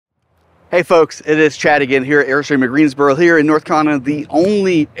Hey folks, it is Chad again here at Airstream of Greensboro here in North Carolina, the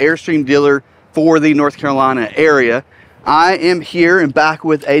only Airstream dealer for the North Carolina area. I am here and back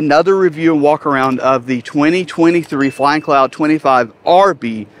with another review and walk around of the 2023 Flying Cloud 25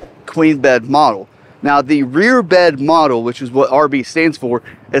 RB queen bed model. Now the rear bed model, which is what RB stands for,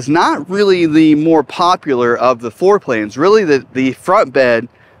 is not really the more popular of the floor plans. Really the front bed,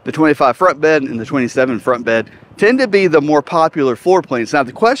 the 25 front bed and the 27 front bed tend to be the more popular floor planes. Now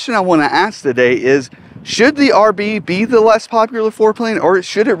the question I want to ask today is, should the RB be the less popular floor plane, or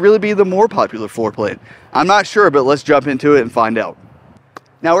should it really be the more popular floor plane? I'm not sure, but let's jump into it and find out.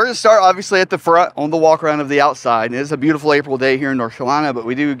 Now we're going to start obviously at the front on the walk around of the outside. It is a beautiful April day here in North Carolina, but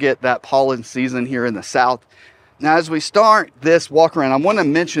we do get that pollen season here in the south. Now as we start this walk around, I want to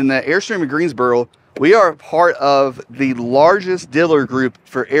mention that Airstream of Greensboro, we are part of the largest dealer group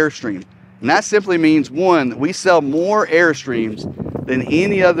for Airstream. And that simply means, one, we sell more Airstreams than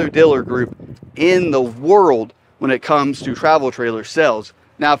any other dealer group in the world when it comes to travel trailer sales.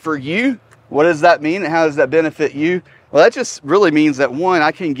 Now for you, what does that mean and how does that benefit you? Well, that just really means that, one,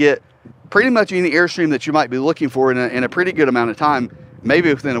 I can get pretty much any Airstream that you might be looking for in a pretty good amount of time,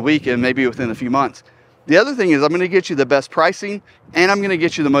 maybe within a week and maybe within a few months. The other thing is I'm going to get you the best pricing and I'm going to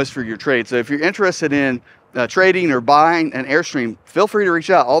get you the most for your trade. So if you're interested in trading or buying an Airstream, feel free to reach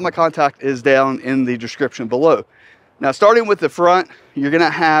out. All my contact is down in the description below. Now starting with the front, you're going to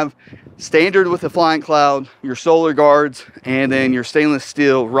have standard with the Flying Cloud, your solar guards, and then your stainless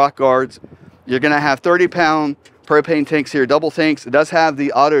steel rock guards. You're going to have 30-pound propane tanks here, double tanks. It does have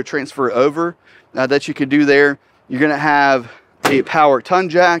the auto transfer over that you can do there. You're going to have a power ton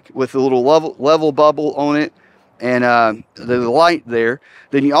jack with a little level bubble on it and the light there.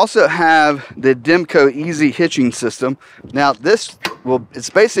 Then you also have the Demco easy hitching system. Now this it's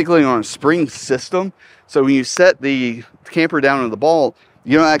basically on a spring system, so when you set the camper down on the ball,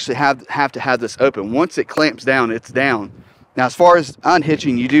 you don't actually have to have this open. Once it clamps down, it's down. Now as far as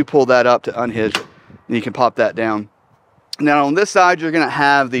unhitching, you do pull that up to unhitch and you can pop that down. Now on this side, you're going to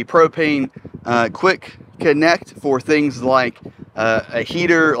have the propane quick connect for things like a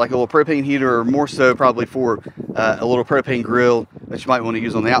heater, like a little propane heater, or more so probably for a little propane grill that you might want to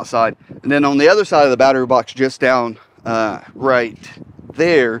use on the outside. And then on the other side of the battery box, just down right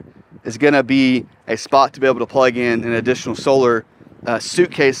there, is going to be a spot to be able to plug in an additional solar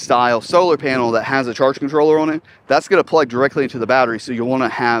suitcase style solar panel that has a charge controller on it. That's going to plug directly into the battery, so you'll want to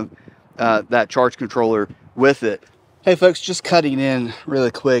have that charge controller with it. Hey folks, just cutting in really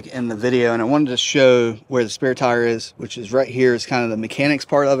quick in the video, and I wanted to show where the spare tire is, which is right here. Is kind of the mechanics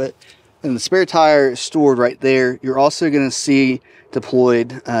part of it, and the spare tire is stored right there. You're also going to see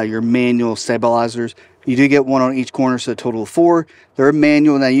deployed your manual stabilizers. You do get one on each corner, so a total of 4. They're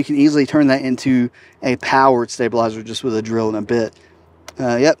manual. Now you can easily turn that into a powered stabilizer just with a drill and a bit.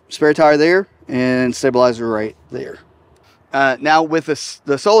 Yep, spare tire there and stabilizer right there. Now with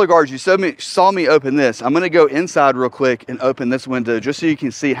the solar guards, you saw me open this. I'm going to go inside real quick and open this window just so you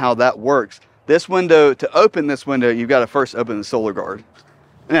can see how that works. This window, to open this window, you've got to first open the solar guard.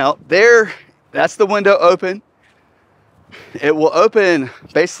 Now that's the window open. It will open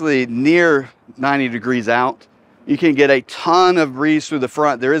basically near 90 degrees out. You can get a ton of breeze through the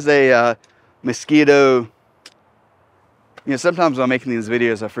front. There is a mosquito, sometimes when I'm making these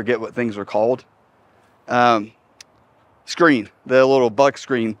videos I forget what things are called. Screen, the little bug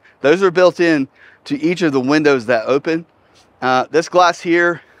screen. Those are built in to each of the windows that open. This glass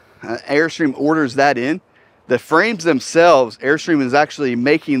here, Airstream orders that in. The frames themselves, Airstream is actually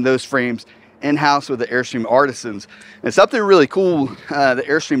making those frames in-house with the Airstream artisans. And something really cool that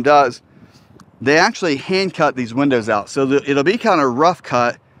Airstream does, they actually hand cut these windows out. So it'll be kind of rough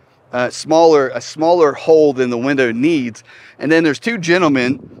cut, a smaller hole than the window needs. And then there's 2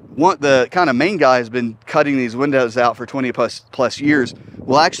 gentlemen. The kind of main guy has been cutting these windows out for 20 plus years.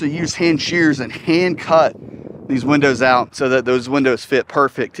 Will actually use hand shears and hand cut these windows out so that those windows fit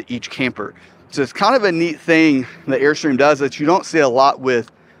perfect to each camper. So it's kind of a neat thing that Airstream does that you don't see a lot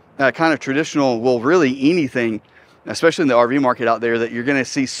with kind of traditional, well, really anything, especially in the RV market out there, that you're going to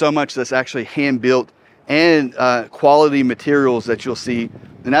see so much that's actually hand built and quality materials that you'll see.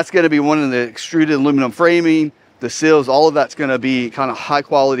 And that's going to be one of the extruded aluminum framing, the sills, all of that's going to be kind of high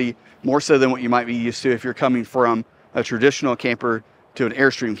quality, more so than what you might be used to if you're coming from a traditional camper to an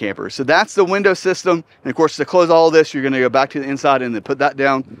Airstream camper. So that's the window system. And of course, to close all of this, you're going to go back to the inside and then put that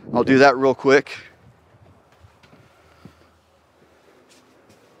down. I'll do that real quick.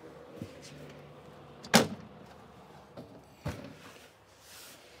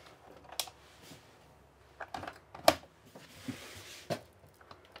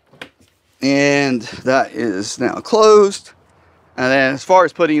 And that is now closed. And then as far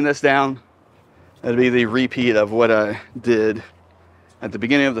as putting this down, it'll be the repeat of what I did at the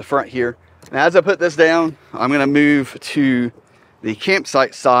beginning of the front here. And as I put this down, I'm going to move to the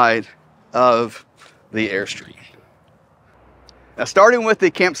campsite side of the Airstream. Now, starting with the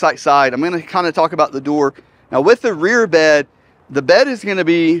campsite side, I'm going to kind of talk about the door. Now, with the rear bed, the bed is going to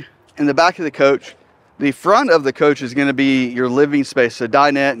be in the back of the coach. The front of the coach is going to be your living space, so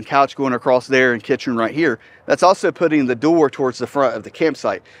dinette and couch going across there and kitchen right here. That's also putting the door towards the front of the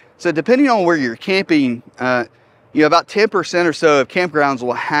campsite. So depending on where you're camping, about 10% or so of campgrounds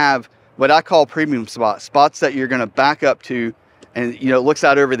will have what I call premium spots, spots that you're going to back up to, and it looks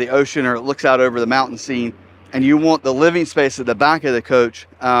out over the ocean or it looks out over the mountain scene, and you want the living space at the back of the coach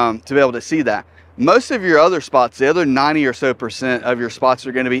to be able to see that. Most of your other spots, the other 90% or so of your spots,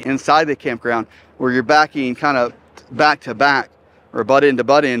 are going to be inside the campground, where you're backing kind of back to back or butt in to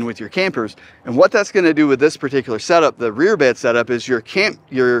butt in with your campers. And what that's going to do with this particular setup, the rear bed setup, is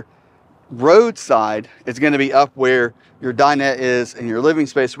your roadside is going to be up where your dinette is and your living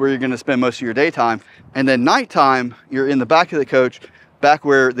space, where you're going to spend most of your daytime. And then nighttime, you're in the back of the coach, back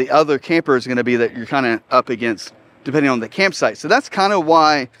where the other camper is going to be, that you're kind of up against, depending on the campsite. So that's kind of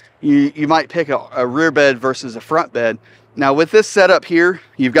why you might pick a rear bed versus a front bed. Now, with this setup here,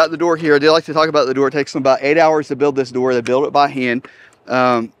 you've got the door here. I do like to talk about the door. It takes them about 8 hours to build this door. They build it by hand.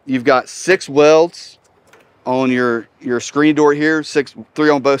 You've got 6 welds on your screen door here, 3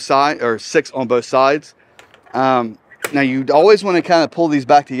 on both sides, or 6 on both sides. Now, you'd always want to kind of pull these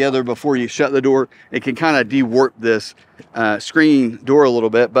back together before you shut the door. It can kind of de-warp this screen door a little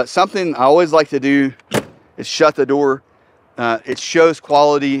bit, but something I always like to do is shut the door. It shows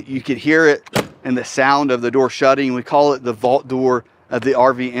quality. You can hear it in the sound of the door shutting. We call it the vault door of the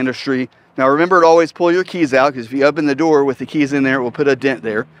RV industry. Now, remember to always pull your keys out, because if you open the door with the keys in there, it will put a dent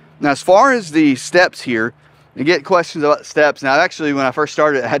there. Now, as far as the steps here, you get questions about steps. Now, actually, when I first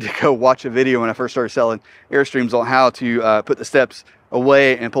started, I had to go watch a video when I first started selling Airstreams on how to put the steps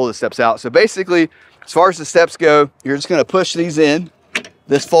away and pull the steps out. So basically, as far as the steps go, you're just going to push these in.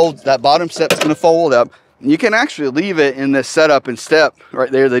 This folds, that bottom step's going to fold up. You can actually leave it in this setup and step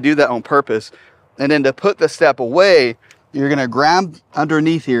right there. They do that on purpose. And then to put the step away, you're going to grab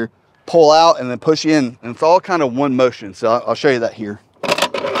underneath here, pull out, and then push in. And it's all kind of one motion. So I'll show you that here.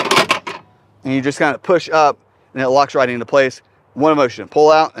 And you just kind of push up, and it locks right into place. One motion,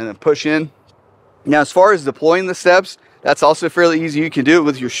 pull out, and then push in. Now, as far as deploying the steps, that's also fairly easy. You can do it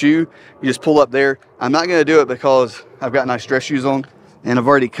with your shoe. You just pull up there. I'm not going to do it because I've got nice dress shoes on, and I've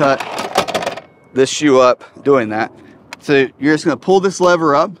already cut this shoe up doing that. So you're just going to pull this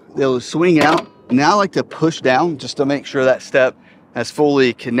lever up. It'll swing out. Now I like to push down just to make sure that step has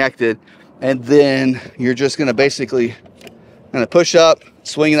fully connected. And then you're just going to basically push up,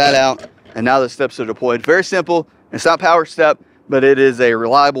 swing that out, and now the steps are deployed. Very simple. It's not power step, but it is a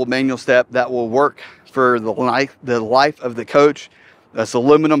reliable manual step that will work for the life of the coach. That's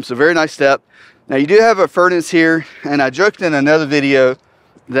aluminum, so very nice step. Now, you do have a furnace here, and I joked in another video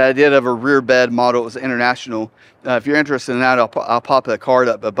that I did of a rear bed model. It was international. If you're interested in that, I'll pop a card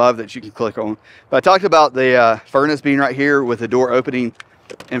up above that you can click on. But I talked about the furnace being right here with the door opening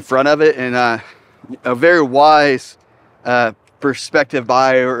in front of it, and a very wise prospective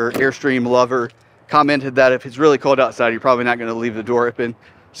buyer or Airstream lover commented that if it's really cold outside, you're probably not going to leave the door open.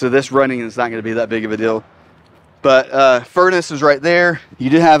 So this running is not going to be that big of a deal. But furnace is right there. You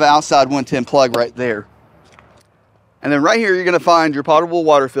do have an outside 110 plug right there. And then right here, you're going to find your potable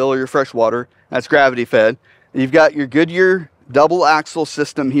water fill or your fresh water. That's gravity fed. You've got your Goodyear double axle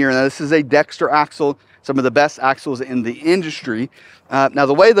system here. Now, this is a Dexter axle, some of the best axles in the industry. Now,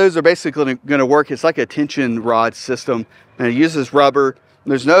 the way those are basically going to work, it's like a tension rod system, and it uses rubber.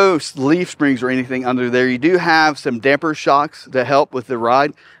 There's no leaf springs or anything under there. You do have some damper shocks to help with the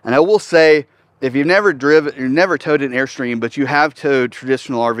ride. And I will say, if you've never driven, you've never towed an Airstream, but you have towed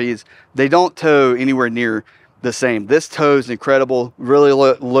traditional RVs, they don't tow anywhere near the same. This tows incredible, really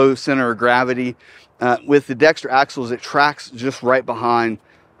low center of gravity. With the Dexter axles, it tracks just right behind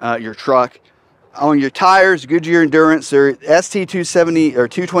your truck. On your tires, Goodyear Endurance, they're ST270 or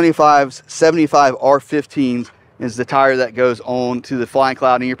 225s, 75 R15s is the tire that goes on to the Flying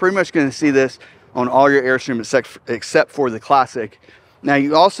Cloud. And you're pretty much going to see this on all your Airstream except for the Classic. Now,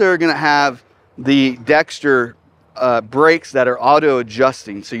 you also are going to have the Dexter brakes that are auto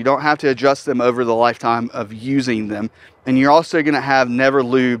adjusting, so you don't have to adjust them over the lifetime of using them. And you're also going to have never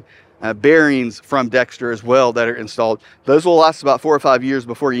lube bearings from Dexter as well that are installed. Those will last about 4 or 5 years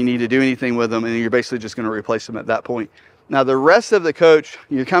before you need to do anything with them, and you're basically just going to replace them at that point. Now, the rest of the coach,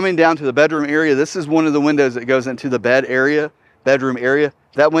 you're coming down to the bedroom area. This is one of the windows that goes into the bedroom area.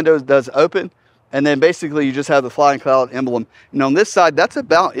 That window does open, And then basically you just have the Flying Cloud emblem. And on this side, that's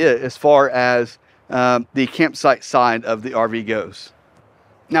about it as far as the campsite side of the RV goes.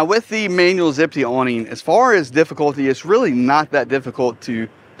 Now with the manual Zipty awning, as far as difficulty, it's really not that difficult to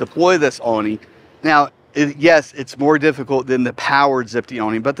deploy this awning. Now, yes, it's more difficult than the powered Zipty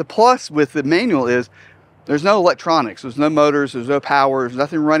awning, but the plus with the manual is there's no electronics, there's no motors, there's no power, there's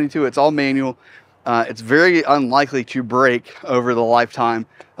nothing running to it, it's all manual. It's very unlikely to break over the lifetime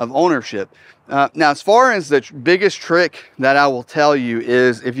of ownership. Now, as far as the biggest trick that I will tell you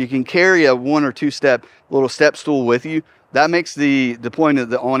is if you can carry a 1 or 2 step little step stool with you, that makes the deployment of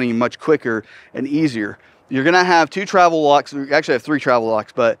the awning much quicker and easier. You're going to have 2 travel locks. You actually have 3 travel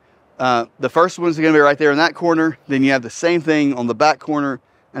locks, but the first one's going to be right there in that corner. Then you have the same thing on the back corner,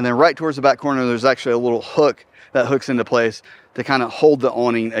 and then right towards the back corner, there's actually a little hook that hooks into place to kind of hold the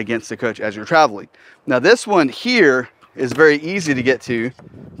awning against the coach as you're traveling. Now this one here is very easy to get to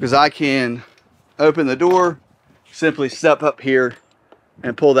because I can open the door, simply step up here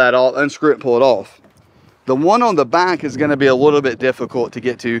and pull that off, unscrew it and pull it off. The one on the back is going to be a little bit difficult to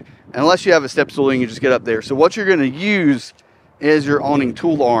get to unless you have a step stool and you just get up there. So what you're going to use is your awning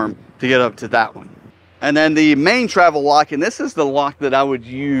tool arm to get up to that one. And then the main travel lock, and this is the lock that I would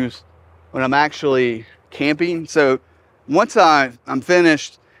use when I'm actually camping. So once I'm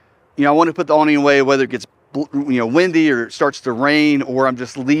finished, I want to put the awning away, whether it gets windy or it starts to rain or I'm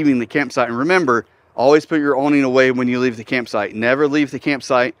just leaving the campsite. And remember, always put your awning away when you leave the campsite. Never leave the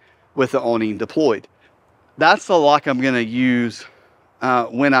campsite with the awning deployed. That's the lock I'm going to use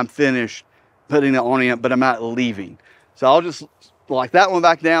when I'm finished putting the awning up, but I'm not leaving. So I'll just lock that one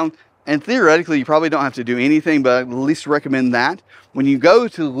back down. And theoretically, you probably don't have to do anything, but I at least recommend that. When you go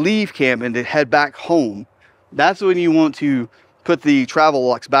to leave camp and to head back home, that's when you want to put the travel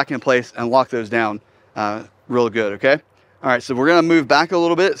locks back in place and lock those down real good, okay? All right, so we're going to move back a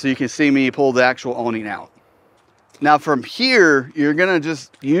little bit so you can see me pull the actual awning out. Now from here, you're going to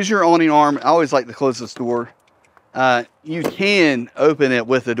just use your awning arm. I always like to close this door. You can open it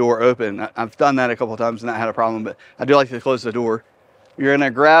with the door open. I've done that a couple of times and not had a problem, but I do like to close the door. You're going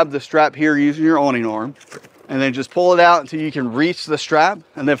to grab the strap here using your awning arm and then just pull it out until you can reach the strap.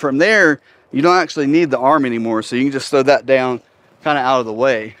 And then from there, you don't actually need the arm anymore. So you can just throw that down kind of out of the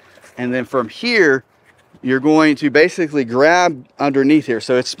way. And then from here, you're going to basically grab underneath here.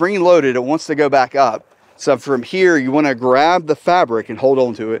 So it's spring loaded. It wants to go back up. So from here, you want to grab the fabric and hold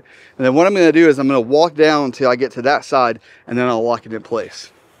on to it. And then what I'm going to do is I'm going to walk down until I get to that side, and then I'll lock it in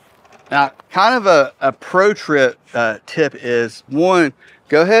place. Now, kind of a pro tip is, one,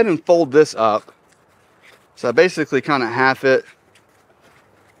 go ahead and fold this up. So I basically kind of half it,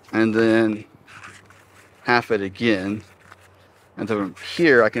 and then half it again. And then from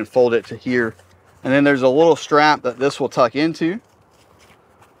here, I can fold it to here. And then there's a little strap that this will tuck into.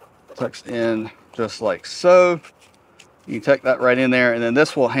 Tucks in just like so. You tuck that right in there, and then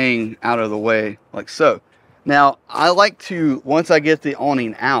this will hang out of the way like so. Now, I like to, once I get the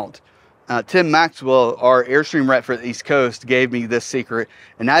awning out, Tim Maxwell, our Airstream rep for the East Coast, gave me this secret,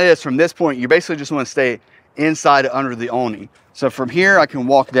 and that is from this point, you basically just want to stay inside under the awning. So from here, I can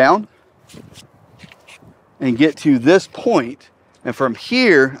walk down and get to this point, and from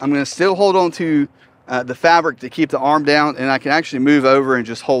here, I'm going to still hold on to the fabric to keep the arm down, and I can actually move over and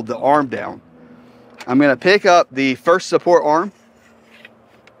just hold the arm down. I'm going to pick up the first support arm,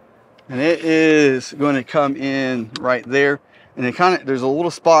 and it is going to come in right there. And it there's a little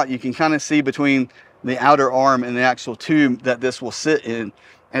spot you can kind of see between the outer arm and the actual tube that this will sit in.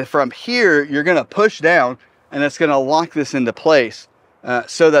 And from here, you're going to push down, and it's going to lock this into place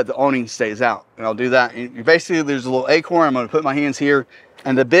so that the awning stays out. And I'll do that. And basically, there's a little acorn. I'm going to put my hands here.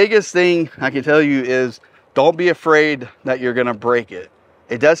 And the biggest thing I can tell you is don't be afraid that you're going to break it.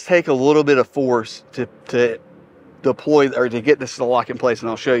 It does take a little bit of force to deploy or to get this to lock in place, and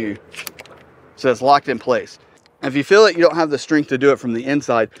I'll show you. So it's locked in place. If you feel like you don't have the strength to do it from the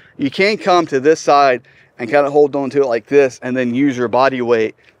inside, you can come to this side and kind of hold on to it like this, and then use your body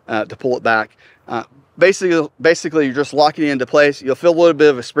weight to pull it back. Basically, you're just locking it into place. You'll feel a little bit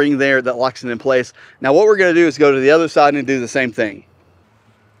of a spring there that locks it in place. Now, what we're going to do is go to the other side and do the same thing.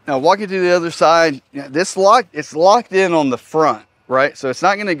 Now, walking to the other side, it's locked in on the front, right? So it's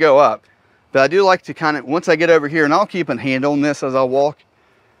not going to go up. But I do like to kind of, once I get over here, and I'll keep a hand on this as I walk.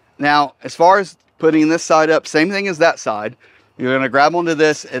 Now, as far as putting this side up, same thing as that side. You're going to grab onto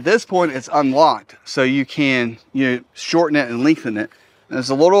this. At this point, it's unlocked, so you can shorten it and lengthen it. And there's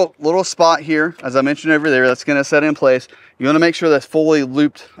a little spot here, as I mentioned over there, that's going to set in place. You want to make sure that's fully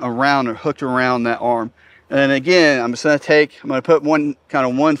looped around or hooked around that arm. And then again, I'm going to put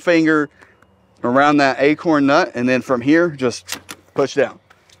one finger around that acorn nut, and then from here, just push down,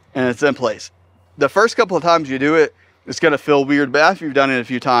 and it's in place. the first couple of times you do it, it's going to feel weird, but after you've done it a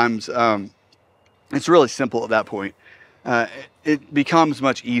few times, it's really simple at that point. It becomes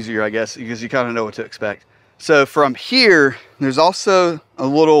much easier, I guess, because you kind of know what to expect. So from here, there's also a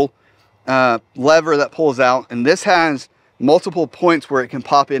little lever that pulls out, and this has multiple points where it can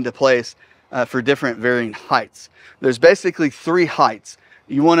pop into place for different varying heights. There's basically 3 heights.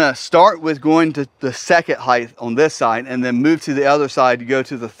 You want to start with going to the second height on this side and then move to the other side to go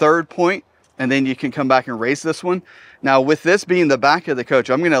to the 3rd point, and then you can come back and raise this one. Now with this being the back of the coach,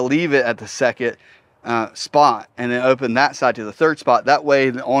 I'm going to leave it at the 2nd spot and then open that side to the 3rd spot. That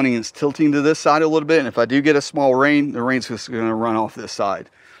way the awning is tilting to this side a little bit, and if I do get a small rain, the rain's just going to run off this side.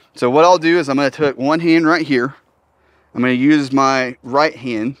 So what I'll do is I'm going to take one hand right here. I'm going to use my right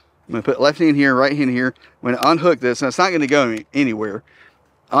hand. I'm going to put left hand here, right hand here. I'm going to unhook this, and it's not going to go anywhere.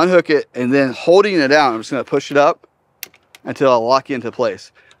 Unhook it, and then holding it down, I'm just going to push it up until I lock into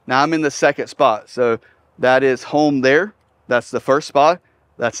place. Now I'm in the 2nd spot. So that is home there. That's the 1st spot.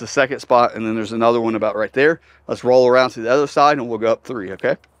 That's the 2nd spot. And then there's another one about right there. Let's roll around to the other side and we'll go up 3,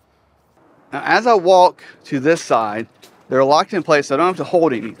 okay? Now as I walk to this side, they're locked in place. So I don't have to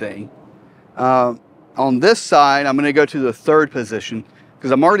hold anything. On this side, I'm going to go to the 3rd position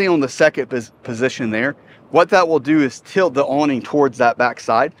because I'm already on the 2nd position there. What that will do is tilt the awning towards that back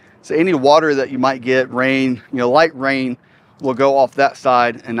side. So any water that you might get, rain, light rain, will go off that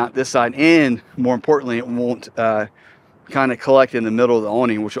side and not this side. And more importantly, it won't kind of collect in the middle of the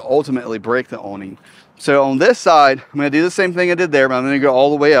awning, which will ultimately break the awning. So on this side, I'm going to do the same thing I did there, but I'm going to go all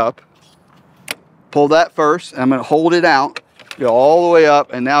the way up. Pull that first, and I'm going to hold it out, go all the way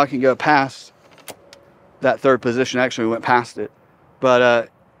up, and now I can go past that 3rd position. Actually, we went past it. But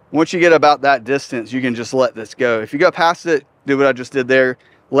once you get about that distance, you can just let this go. If you go past it, do what I just did there,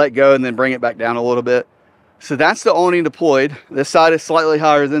 let go, and then bring it back down a little bit. So that's the awning deployed. This side is slightly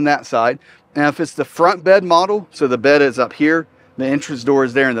higher than that side. Now if it's the front bed model, so the bed is up here, the entrance door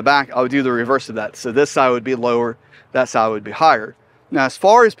is there in the back, I would do the reverse of that. So this side would be lower, that side would be higher. Now as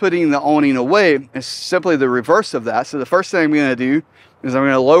far as putting the awning away, it's simply the reverse of that. So the first thing I'm going to do is I'm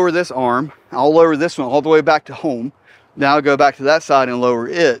going to lower this arm. I'll lower this one all the way back to home. Now I'll go back to that side and lower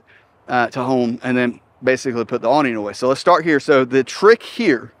it to home, and then basically put the awning away. So let's start here. So the trick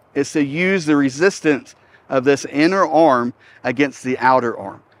here is to use the resistance of this inner arm against the outer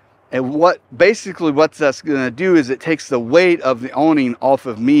arm. And what that's going to do is it takes the weight of the awning off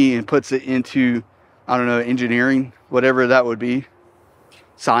of me and puts it into, I don't know, engineering, whatever that would be,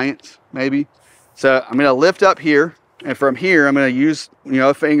 science maybe. So I'm going to lift up here, and from here I'm going to use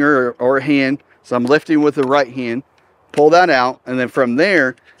a finger or a hand. So I'm lifting with the right hand, pull that out, and then from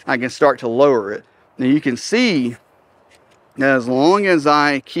there I can start to lower it. Now you can see that as long as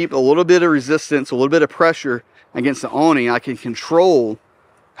I keep a little bit of resistance, a little bit of pressure against the awning, I can control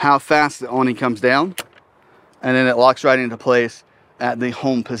how fast the awning comes down, and then it locks right into place at the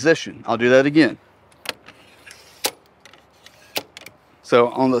home position. I'll do that again. So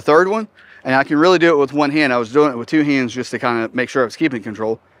on the 3rd one, and I can really do it with one hand. I was doing it with 2 hands just to kind of make sure I was keeping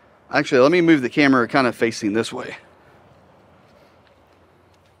control. Actually, let me move the camera kind of facing this way.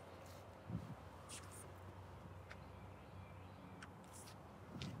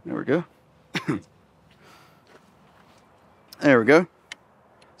 There we go. There we go.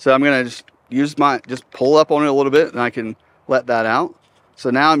 So I'm going to just pull up on it a little bit, and I can let that out. So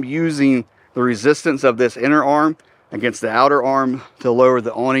now I'm using the resistance of this inner arm against the outer arm to lower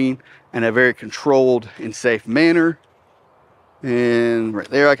the awning in a very controlled and safe manner. And right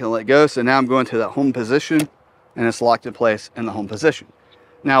there I can let go. So now I'm going to that home position, and it's locked in place in the home position.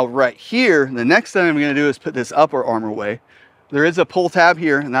 Now right here, the next thing I'm going to do is put this upper arm away. There is a pull tab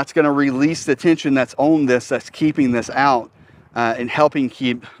here, and that's going to release the tension that's on this, that's keeping this out and helping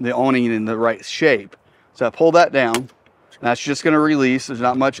keep the awning in the right shape. So I pull that down. That's just going to release. There's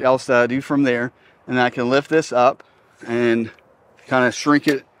not much else that I do from there. And I can lift this up and kind of shrink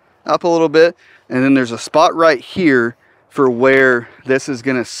it up a little bit. And then there's a spot right here for where this is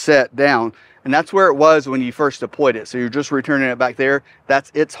going to set down. And that's where it was when you first deployed it. So you're just returning it back there.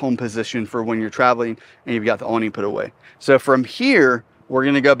 That's its home position for when you're traveling and you've got the awning put away. So from here, we're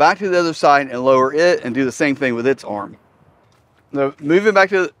going to go back to the other side and lower it and do the same thing with its arm. Now, moving back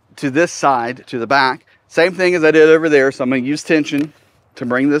to this side, to the back, same thing as I did over there. So I'm going to use tension to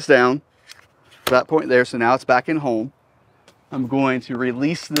bring this down to that point there. So now it's back in home. I'm going to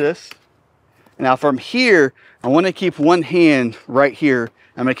release this. Now from here, I want to keep one hand right here.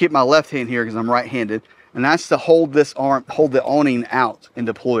 I'm going to keep my left hand here because I'm right-handed, and that's to hold this arm, hold the awning out and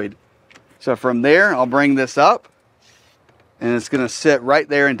deployed. So from there, I'll bring this up, and it's going to sit right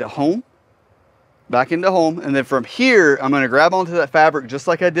there into home, back into home. And then from here, I'm going to grab onto that fabric just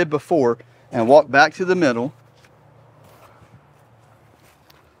like I did before, and walk back to the middle.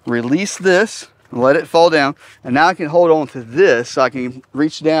 Release this, let it fall down, and now I can hold on to this so I can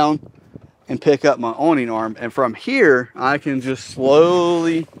reach down and pick up my awning arm. And from here, I can just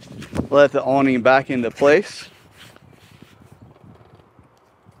slowly let the awning back into place.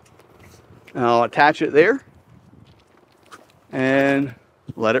 And I'll attach it there and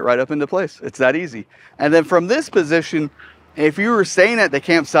let it right up into place. It's that easy. And then from this position, if you were staying at the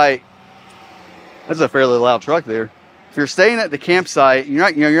campsite, that's a fairly loud truck there. If you're staying at the campsite, you're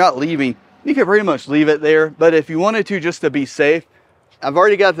not leaving, you can pretty much leave it there. But if you wanted to, just to be safe, I've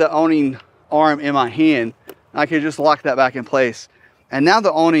already got the awning arm in my hand. I can just lock that back in place. And now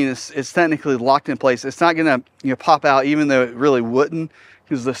the awning is technically locked in place. It's not gonna pop out, even though it really wouldn't,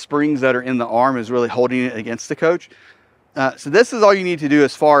 because the springs that are in the arm is really holding it against the coach. So this is all you need to do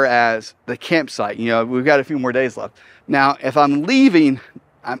as far as the campsite. We've got a few more days left. Now, if I'm leaving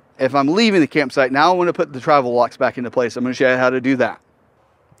the campsite, now I want to put the travel locks back into place. I'm going to show you how to do that.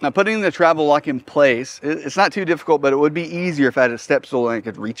 Now, putting the travel lock in place, it's not too difficult, but it would be easier if I had a step stool and I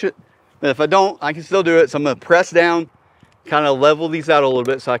could reach it. But if I don't, I can still do it. So I'm going to press down, kind of level these out a little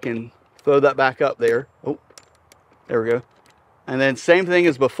bit so I can throw that back up there. Oh, there we go. And then same thing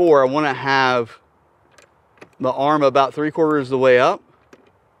as before, I want to have the arm about 3/4 of the way up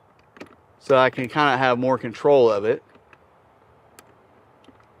so I can kind of have more control of it.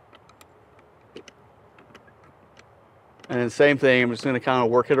 And then same thing, I'm just going to kind of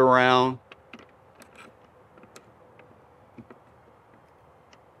work it around.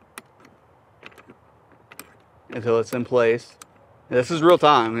 Until it's in place. And this is real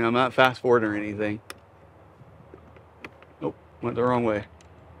time, I'm not fast forwarding or anything. Oh, went the wrong way.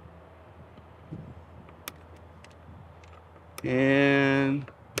 And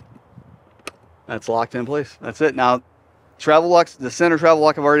that's locked in place. That's it. Now, travel locks, the center travel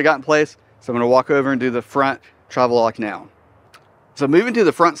lock I've already got in place. So I'm going to walk over and do the front travel lock now. So moving to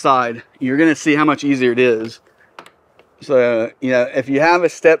the front side, you're going to see how much easier it is. So, if you have a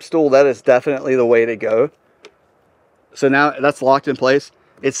step stool, that is definitely the way to go. So now that's locked in place.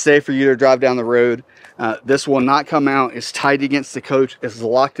 It's safe for you to drive down the road. This will not come out. It's tight against the coach. It's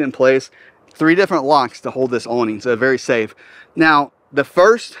locked in place. 3 different locks to hold this awning, so very safe. Now, the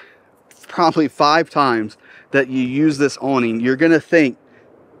first probably 5 times that you use this awning, you're going to think,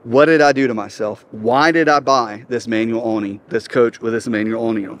 what did I do to myself? Why did I buy this manual awning, this coach with this manual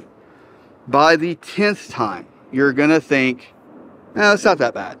awning on? By the 10th time, you're going to think, no, it's not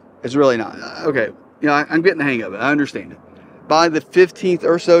that bad. It's really not. Okay, I'm getting the hang of it. I understand it. By the 15th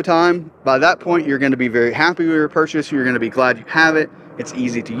or so time, by that point, you're going to be very happy with your purchase. You're going to be glad you have it. It's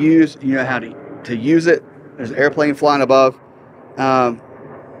easy to use. You know how to use it. There's an airplane flying above. And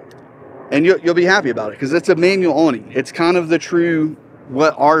you'll be happy about it because it's a manual awning. It's kind of the true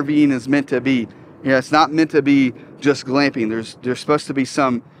what RVing is meant to be. It's not meant to be just glamping. There's supposed to be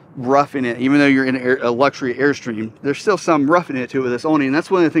some rough in it. Even though you're in a luxury Airstream, there's still some rough in it to it with this awning. And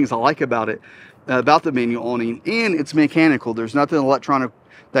that's one of the things I like about it, about the manual awning. And it's mechanical. There's nothing electronic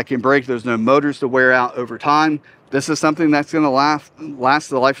that can break. There's no motors to wear out over time. This is something that's going to last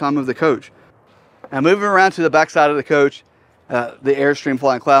the lifetime of the coach. Now moving around to the back side of the coach, the Airstream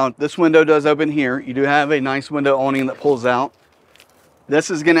Flying Cloud, this window does open here. You do have a nice window awning that pulls out. This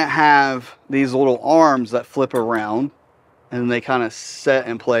is going to have these little arms that flip around and they kind of set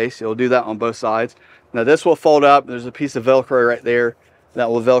in place. You'll do that on both sides. Now this will fold up. There's a piece of Velcro right there that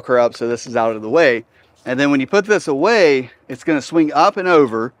will Velcro up, so this is out of the way. And then when you put this away, it's going to swing up and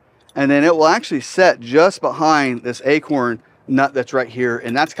over, and then it will actually set just behind this acorn nut that's right here.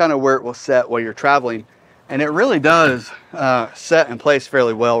 And that's kind of where it will set while you're traveling. And it really does set in place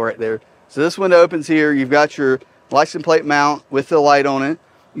fairly well right there. So this window opens here. You've got your license plate mount with the light on it.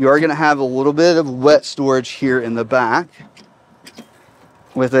 You are going to have a little bit of wet storage here in the back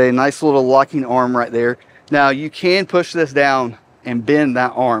with a nice little locking arm right there. Now you can push this down and bend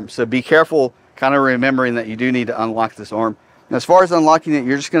that arm. So be careful, kind of remembering that you do need to unlock this arm. Now, as far as unlocking it,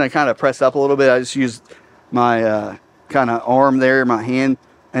 you're just going to kind of press up a little bit. I just used my kind of arm there, my hand,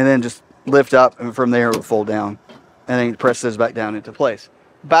 and then just lift up, and from there it will fold down. And then you press this back down into place.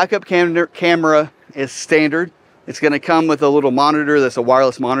 Backup camera is standard. It's going to come with a little monitor that's a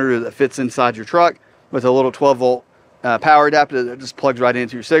wireless monitor that fits inside your truck with a little 12-volt power adapter that just plugs right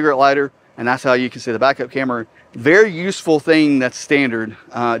into your cigarette lighter. And that's how you can see the backup camera. Very useful thing that's standard.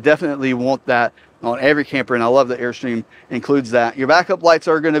 Definitely want that on every camper, and I love that Airstream includes that. Your backup lights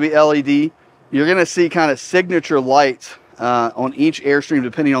are going to be LED. You're going to see kind of signature lights on each Airstream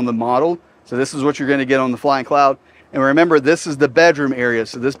depending on the model. So this is what you're going to get on the Flying Cloud. And remember, this is the bedroom area.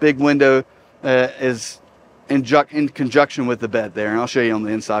 So this big window is in conjunction with the bed there. And I'll show you on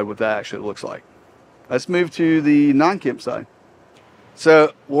the inside what that actually looks like. Let's move to the non-camp side.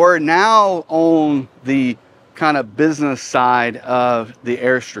 So we're now on the kind of business side of the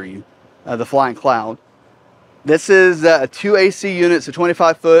Airstream, the Flying Cloud. This is a 2 AC units, a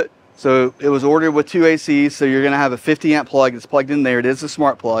 25 foot. So it was ordered with 2 ACs. So you're going to have a 50 amp plug that's plugged in there. It is a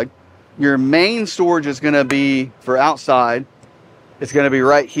smart plug. Your main storage is going to be for outside. It's going to be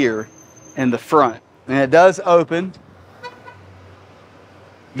right here in the front, and it does open.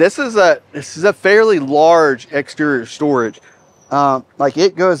 This is a fairly large exterior storage. Like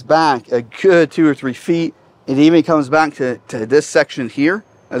it goes back a good 2 or 3 feet. It even comes back to this section here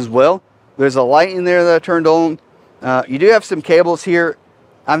as well. There's a light in there that I turned on. You do have some cables here.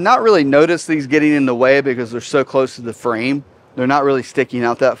 I've not really noticed these getting in the way because they're so close to the frame. They're not really sticking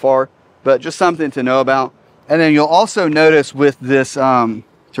out that far, but just something to know about. And then you'll also notice with this, turn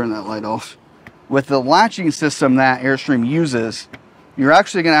that light off. With the latching system that Airstream uses, you're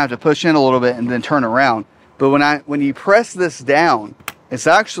actually gonna have to push in a little bit and then turn around. But when you press this down, it's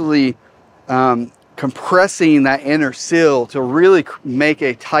actually compressing that inner seal to really make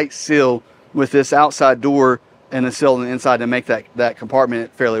a tight seal with this outside door and the seal on the inside to make that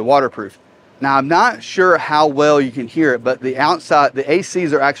compartment fairly waterproof. Now, I'm not sure how well you can hear it, but the outside, the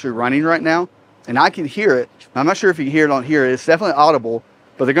ACs are actually running right now, and I can hear it. I'm not sure if you can hear it on here. It's definitely audible,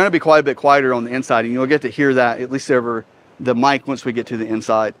 but they're going to be quite a bit quieter on the inside, and you'll get to hear that at least over the mic once we get to the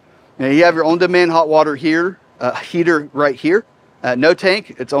inside. Now, you have your on-demand hot water here, heater right here. No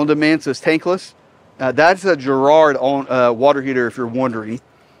tank, it's on-demand, so it's tankless. That's a Girard water heater if you're wondering.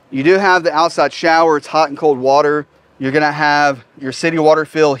 You do have the outside shower. It's hot and cold water. You're going to have your city water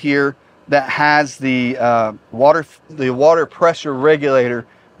fill here that has the water pressure regulator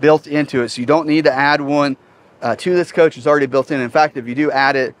built into it. So you don't need to add one to this coach. It's already built in. In fact, if you do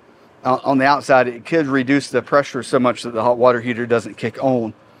add it on the outside, it could reduce the pressure so much that the hot water heater doesn't kick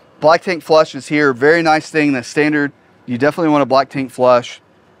on. Black tank flush is here. Very nice thing. That's standard. You definitely want a black tank flush.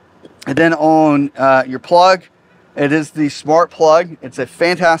 And then on your plug, it is the smart plug. It's a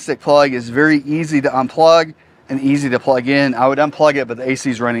fantastic plug. It's very easy to unplug and easy to plug in. I would unplug it, but the AC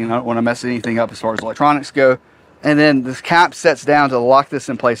is running. I don't want to mess anything up as far as electronics go. And then this cap sets down to lock this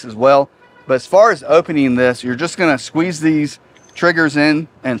in place as well. But as far as opening this, you're just going to squeeze these triggers in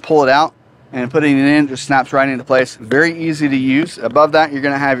and pull it out, and putting it in just snaps right into place. Very easy to use. Above that, you're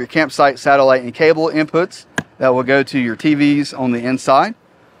going to have your campsite satellite and cable inputs that will go to your TVs on the inside.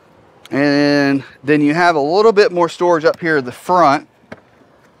 And then you have a little bit more storage up here at the front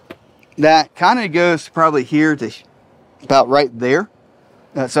that kind of goes probably here to about right there.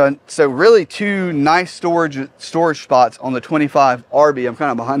 So really two nice storage spots on the 25 RB. I'm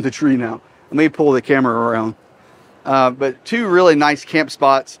kind of behind the tree now. Let me pull the camera around. But two really nice camp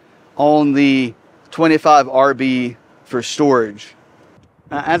spots on the 25 RB for storage.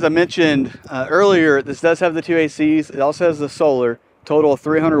 As I mentioned earlier, this does have the 2 ACs. It also has the solar. Total of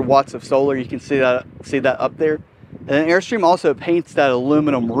 300 watts of solar. You can see that up there. And then Airstream also paints that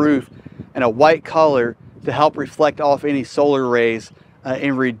aluminum roof in a white color to help reflect off any solar rays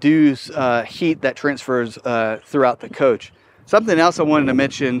and reduce heat that transfers throughout the coach. Something else I wanted to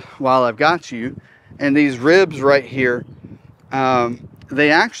mention while I've got you, and these ribs right here,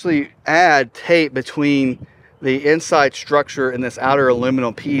 they actually add tape between the inside structure and this outer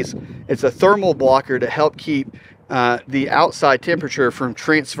aluminum piece. It's a thermal blocker to help keep the outside temperature from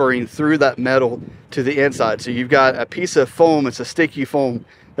transferring through that metal to the inside. So you've got a piece of foam, it's a sticky foam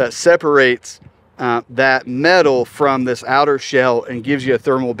that separates that metal from this outer shell and gives you a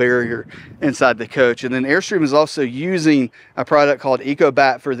thermal barrier inside the coach. And then Airstream is also using a product called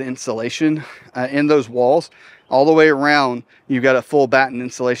EcoBat for the insulation in those walls. All the way around, you've got a full batten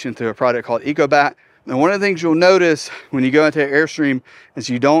insulation through a product called EcoBat. And one of the things you'll notice when you go into Airstream is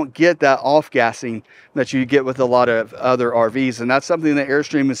you don't get that off-gassing that you get with a lot of other RVs. And that's something that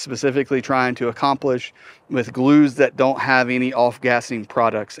Airstream is specifically trying to accomplish with glues that don't have any off-gassing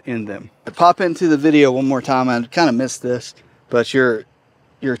products in them. To pop into the video one more time, I kind of missed this, but your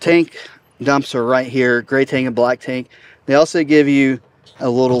tank dumps are right here, gray tank and black tank. They also give you a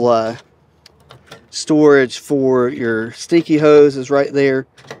little storage for your stinky hose is right there.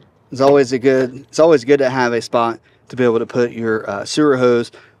 It's always good to have a spot to be able to put your sewer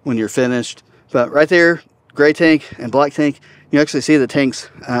hose when you're finished. But right there, gray tank and black tank, you actually see the tanks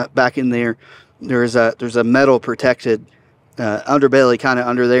back in there. There's a metal protected underbelly kind of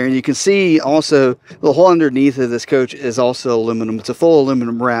under there, and you can see also the whole underneath of this coach is also aluminum. It's a full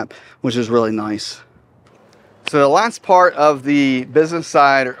aluminum wrap, which is really nice. So the last part of the business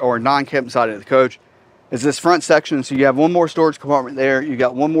side or non-camp side of the coach is this front section. So you have one more storage compartment there. You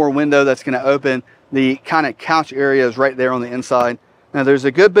got one more window that's going to open The kind of couch area is right there on the inside. Now there's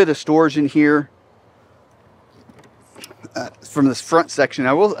a good bit of storage in here from this front section.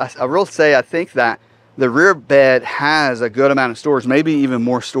 I will say I think that the rear bed has a good amount of storage, maybe even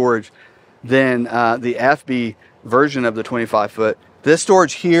more storage than the FB version of the 25-foot. This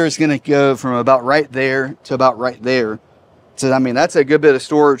storage here is going to go from about right there to about right there. So I mean, that's a good bit of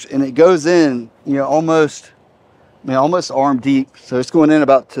storage, and it goes in, you know, almost arm deep. So it's going in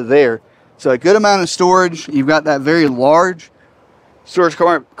about to there. So a good amount of storage. You've got that very large storage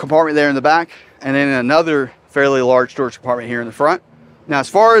compartment there in the back, and then another fairly large storage compartment here in the front. Now, as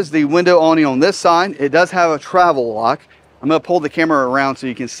far as the window awning on this side, it does have a travel lock. I'm going to pull the camera around so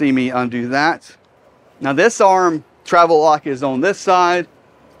you can see me undo that. Now, this arm travel lock is on this side,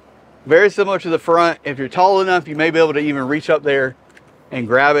 very similar to the front. If you're tall enough, you may be able to even reach up there and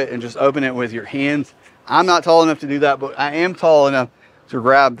grab it and just open it with your hands. I'm not tall enough to do that, but I am tall enough to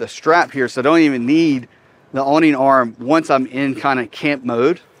grab the strap here, so I don't even need the awning arm once I'm in kind of camp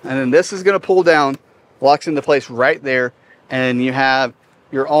mode. And then this is going to pull down, locks into place right there, and you have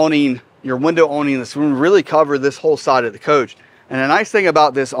your awning, your window awning that's going to really cover this whole side of the coach. And the nice thing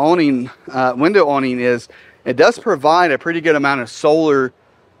about this awning, window awning, is it does provide a pretty good amount of solar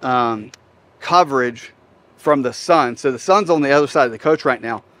coverage from the sun. So the sun's on the other side of the coach right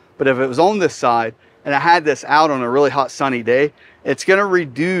now, but if it was on this side and I had this out on a really hot sunny day, it's going to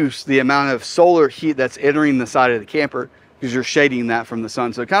reduce the amount of solar heat that's entering the side of the camper because you're shading that from the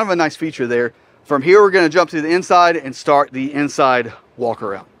sun. So kind of a nice feature there. From here, we're going to jump to the inside and start the inside walk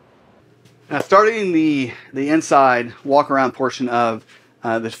around. Now, starting the inside walk around portion of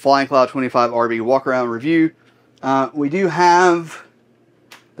this Flying Cloud 25 RB walk around review, we do have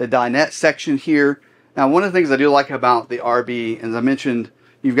the dinette section here. Now, one of the things I do like about the RB, as I mentioned,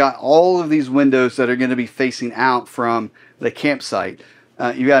 you've got all of these windows that are going to be facing out from the campsite.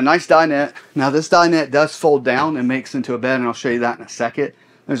 You've got a nice dinette. Now, this dinette does fold down and makes into a bed, and I'll show you that in a second.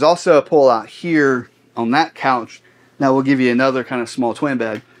 There's also a pull out here on that couch that will give you another kind of small twin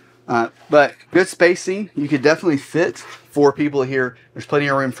bed. But good spacing. You could definitely fit 4 people here. There's plenty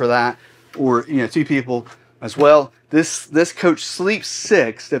of room for that, or 2 people as well. This coach sleeps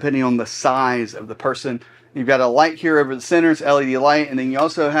 6 depending on the size of the person. You've got a light here over the center, it's LED light, and then you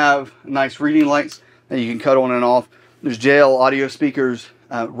also have nice reading lights that you can cut on and off. There's JL audio speakers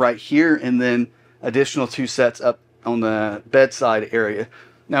right here, and then additional 2 sets up on the bedside area.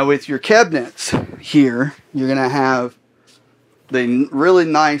 Now with your cabinets here, you're going to have the really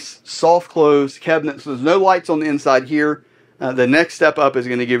nice soft close cabinets. There's no lights on the inside here. The next step up is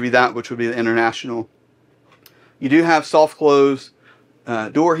going to give you that, which would be the international. You do have soft close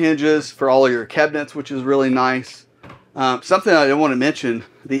door hinges for all of your cabinets, which is really nice. Something I didn't want to mention,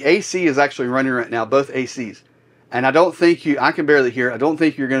 the AC is actually running right now, both ACs. And I don't think I can barely hear it. I don't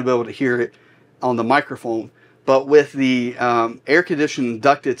think you're going to be able to hear it on the microphone. But with the air-conditioned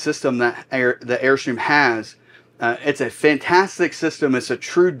ducted system that the Airstream has, it's a fantastic system. It's a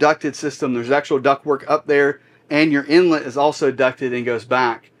true ducted system. There's actual ductwork up there, and your inlet is also ducted and goes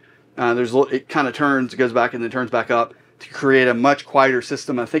back. It kind of turns, goes back, and then turns back up to create a much quieter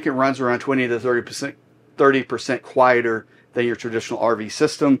system. I think it runs around 20 to 30% quieter than your traditional RV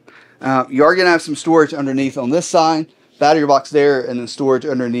system. You are going to have some storage underneath on this side, battery box there, and then storage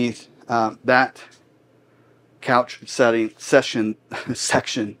underneath that couch section.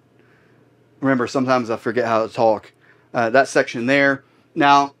 Remember, sometimes I forget how to talk. That section there.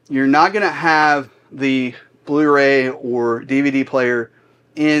 Now, you're not going to have the Blu-ray or DVD player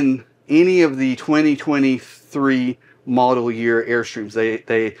in any of the 2023 model year Airstreams.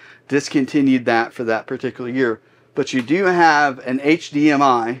 They discontinued that for that particular year. But you do have an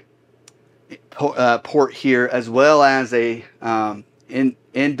HDMI port here, as well as a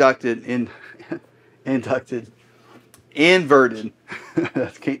inverted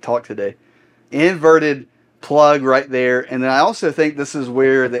I can't talk today, inverted plug right there. And then I also think this is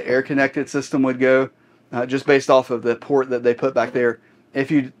where the air connected system would go, just based off of the port that they put back there.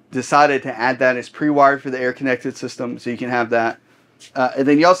 If you decided to add that, it's pre-wired for the air connected system, so you can have that. And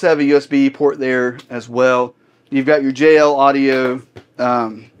then you also have a USB port there as well. You've got your JL audio,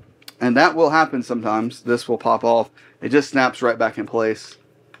 and that will happen sometimes. This will pop off. It just snaps right back in place.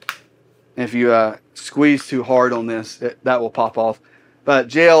 If you squeeze too hard on this, that will pop off. But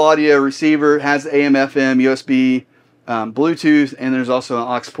JL audio receiver has AM, FM, USB, Bluetooth, and there's also an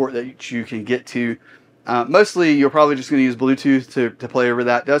aux port that you can get to. Mostly, you're probably just going to use Bluetooth to play over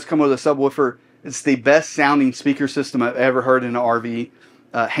that. It does come with a subwoofer. It's the best sounding speaker system I've ever heard in an RV.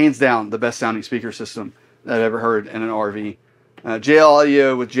 Hands down, the best sounding speaker system that I've ever heard in an RV. JL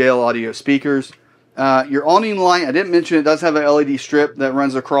audio with JL audio speakers. Your awning light, I didn't mention, it does have an LED strip that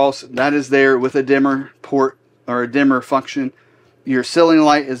runs across. That is there with a dimmer port or a dimmer function. Your ceiling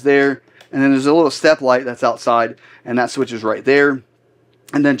light is there, and then there's a little step light that's outside, and that switch is right there.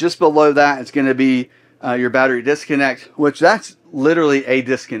 And then just below that, it's going to be your battery disconnect, which that's literally a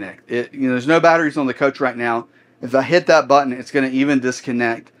disconnect. There's no batteries on the coach right now. If I hit that button, it's going to even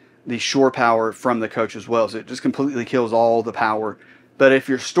disconnect the shore power from the coach as well. So it just completely kills all the power. But if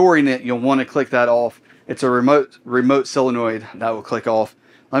you're storing it, you'll want to click that off. It's a remote solenoid that will click off.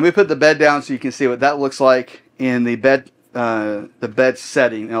 Let me put the bed down so you can see what that looks like in the bed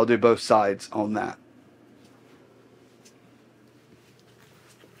setting, and I'll do both sides on that.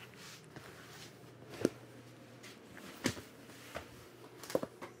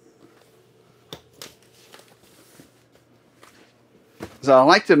 So I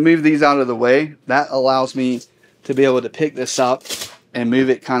like to move these out of the way. That allows me to be able to pick this up and move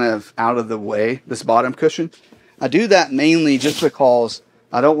it kind of out of the way, this bottom cushion. I do that mainly just because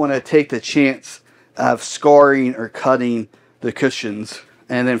I don't want to take the chance of scarring or cutting the cushions.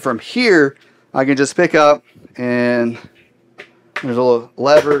 And then from here, I can just pick up, and there's a little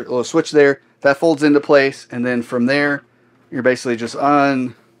lever, a little switch there. That folds into place, and then from there, you're basically just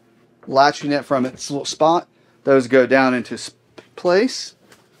unlatching it from its little spot. Those go down into place,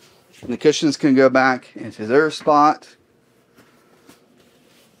 and the cushions can go back into their spot.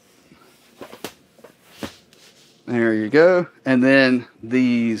 There you go. And then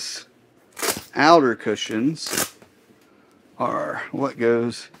these outer cushions are what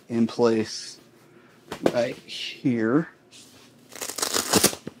goes in place right here,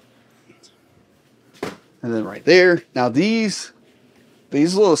 and then right there. Now these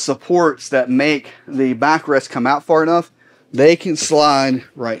little supports that make the backrest come out far enough, they can slide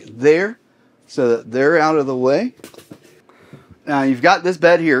right there so that they're out of the way. Now you've got this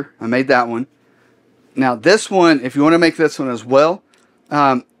bed here. I made that one. Now this one, if you want to make this one as well,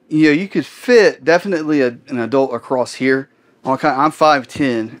 you could fit definitely an adult across here. I'm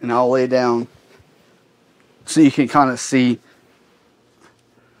 5'10", and I'll lay down so you can kind of see.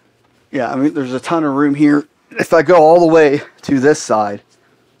 Yeah, I mean, there's a ton of room here. If I go all the way to this side,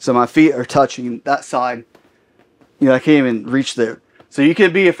 so my feet are touching that side, I can't even reach there. So you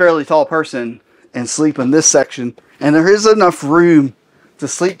could be a fairly tall person and sleep in this section, and there is enough room to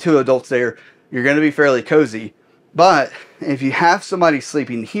sleep 2 adults there. You're going to be fairly cozy. But if you have somebody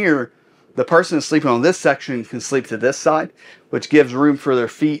sleeping here, the person sleeping on this section can sleep to this side, which gives room for their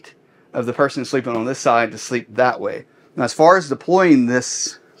feet of the person sleeping on this side to sleep that way. Now, as far as deploying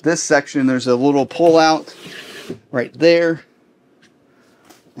this section, there's a little pull out right there.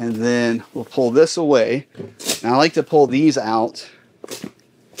 And then we'll pull this away. Now I like to pull these out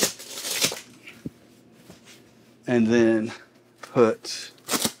and then put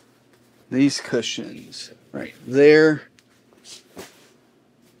these cushions right there.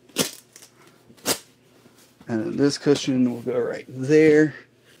 And then this cushion will go right there,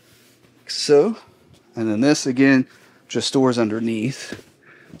 like so. And then this again just stores underneath.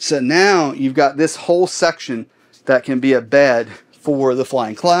 So now you've got this whole section that can be a bed for the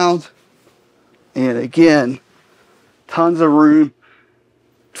Flying Cloud. And again, tons of room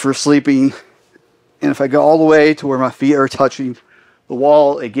for sleeping. And if I go all the way to where my feet are touching the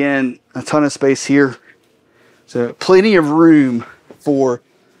wall, again, a ton of space here. So plenty of room for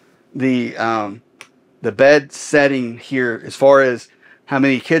the bed setting here, as far as how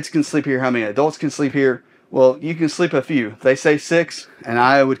many kids can sleep here, how many adults can sleep here. Well, you can sleep a few. They say 6, and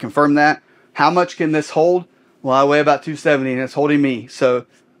I would confirm that. How much can this hold? Well, I weigh about 270, and it's holding me. So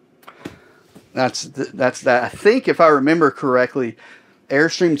that's that. I think if I remember correctly,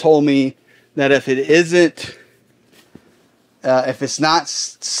 Airstream told me that if it isn't, if it's not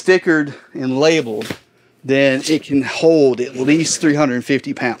stickered and labeled, then it can hold at least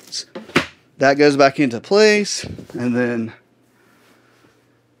 350 pounds. That goes back into place, and then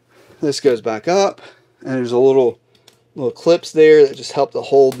this goes back up, and there's a little clips there that just help to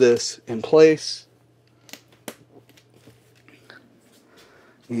hold this in place.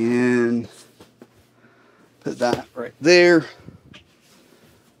 And put that right there,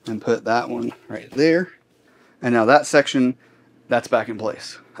 and put that one right there. And now that section, that's back in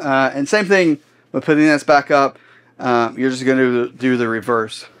place. And same thing with putting this back up. You're just going to do the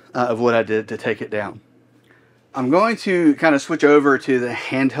reverse of what I did to take it down. I'm going to kind of switch over to the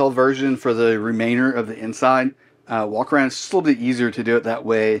handheld version for the remainder of the inside. Walk around, it's a little bit easier to do it that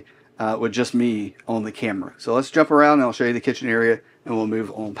way with just me on the camera. So let's jump around and I'll show you the kitchen area, and we'll move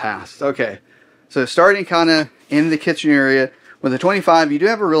on past. Okay, so starting kind of in the kitchen area, with the 25, you do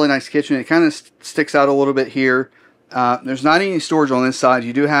have a really nice kitchen. It kind of sticks out a little bit here. There's not any storage on this side.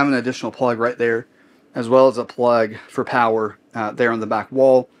 You do have an additional plug right there as well as a plug for power there on the back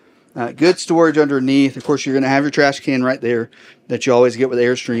wall. Good storage underneath. Of course, you're going to have your trash can right there that you always get with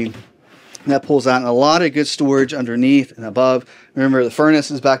Airstream. That pulls out, and a lot of good storage underneath and above. Remember, the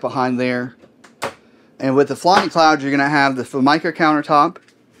furnace is back behind there. And with the Flying Cloud, you're going to have the Formica countertop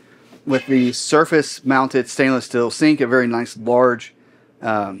with the surface-mounted stainless steel sink, a very nice large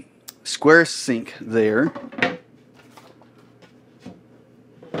square sink there.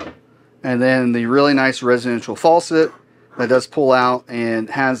 And then the really nice residential faucet that does pull out and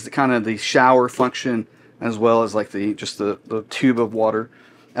has the kind of the shower function, as well as like the tube of water.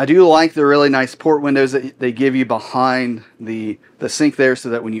 I do like the really nice port windows that they give you behind the sink there, so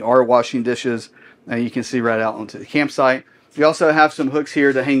that when you are washing dishes, you can see right out onto the campsite. You also have some hooks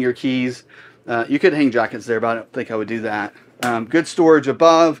here to hang your keys. You could hang jackets there, but I don't think I would do that. Good storage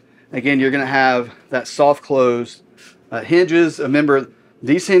above. Again, you're going to have that soft close hinges. Remember,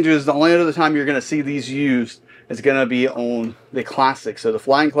 these hinges, the only other time you're going to see these used is going to be on the Classic. So the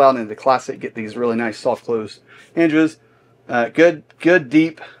Flying Cloud and the Classic get these really nice soft close hinges. Good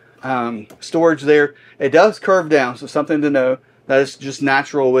deep storage there. It does curve down, so something to know. That is just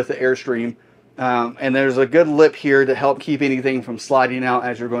natural with the Airstream. And there's a good lip here to help keep anything from sliding out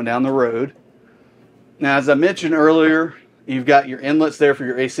as you're going down the road. Now, as I mentioned earlier, you've got your inlets there for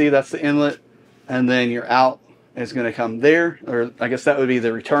your AC. That's the inlet. And then your out is going to come there. Or I guess that would be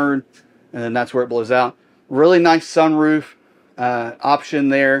the return. And then that's where it blows out. Really nice sunroof option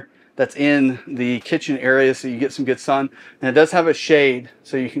there. That's in the kitchen area, so you get some good sun. And it does have a shade,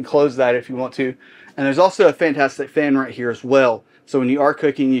 so you can close that if you want to. And there's also a fantastic fan right here as well. So when you are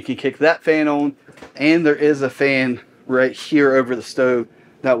cooking, you can kick that fan on. And there is a fan right here over the stove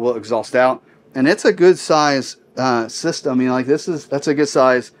that will exhaust out. And it's a good size system. I mean, like that's a good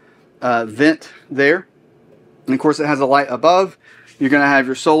size vent there. And of course, it has a light above. You're going to have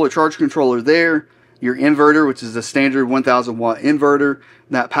your solar charge controller there. Your inverter, which is the standard 1000 watt inverter,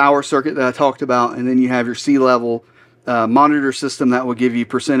 that power circuit that I talked about, and then you have your sea level monitor system that will give you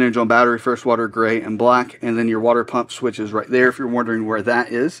percentage on battery, first water, gray, and black, and then your water pump switches right there if you're wondering where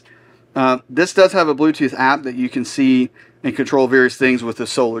that is. This does have a Bluetooth app that you can see and control various things with the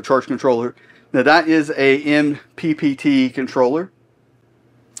solar charge controller. Now that is a MPPT controller.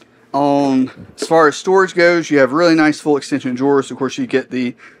 As far as storage goes, you have really nice full extension drawers. Of course, you get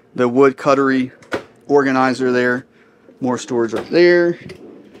the wood cutlery organizer there. More storage up there.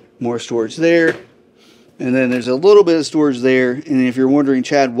 More storage there. And then there's a little bit of storage there. And if you're wondering,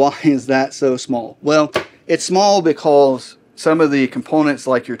 Chad, why is that so small? Well, it's small because some of the components,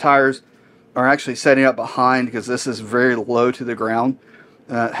 like your tires, are actually setting up behind, because this is very low to the ground.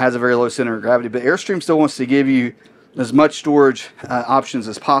 It has a very low center of gravity. But Airstream still wants to give you as much storage options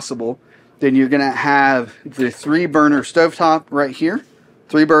as possible. Then you're going to have the 3-burner stovetop right here.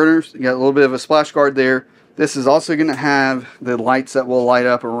 3 burners. You got a little bit of a splash guard there. This is also going to have the lights that will light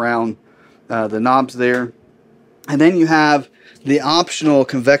up around the knobs there. And then you have the optional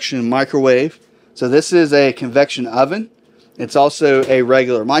convection microwave. So this is a convection oven. It's also a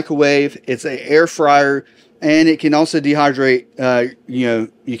regular microwave. It's an air fryer, and it can also dehydrate.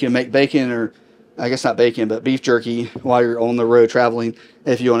 You can make bacon, or I guess not bacon, but beef jerky while you're on the road traveling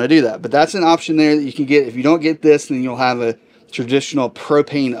if you want to do that. But that's an option there that you can get. If you don't get this, then you'll have a traditional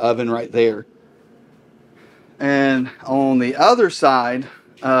propane oven right there. And on the other side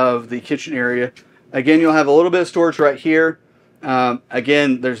of the kitchen area, again, you'll have a little bit of storage right here.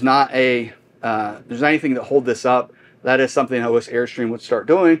 Again, there's not anything to hold this up. That is something I wish Airstream would start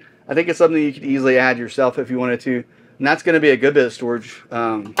doing. I think it's something you could easily add yourself if you wanted to. And that's going to be a good bit of storage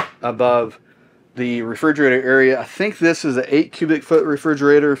above the refrigerator area. I think this is an 8 cubic foot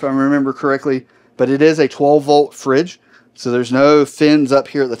refrigerator, if I remember correctly. But it is a 12-volt fridge. So there's no fins up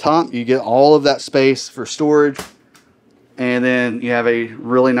here at the top. You get all of that space for storage. And then you have a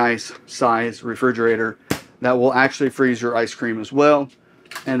really nice size refrigerator that will actually freeze your ice cream as well.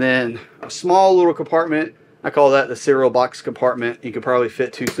 And then a small little compartment. I call that the cereal box compartment. You could probably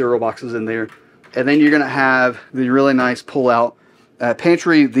fit 2 cereal boxes in there. And then you're going to have the really nice pull-out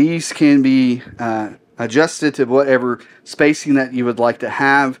pantry. These can be adjusted to whatever spacing that you would like to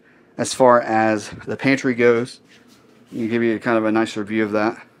have as far as the pantry goes. I'll give you kind of a nicer view of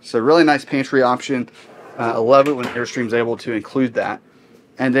that. So really nice pantry option. I love it when Airstream's able to include that.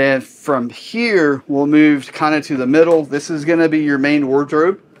 And then from here, we'll move kind of to the middle. This is going to be your main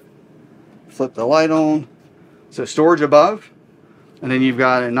wardrobe. Flip the light on. So storage above. And then you've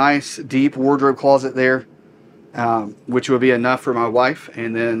got a nice deep wardrobe closet there, which will be enough for my wife.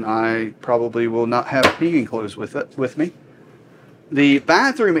 And then I probably will not have hanging clothes with me. The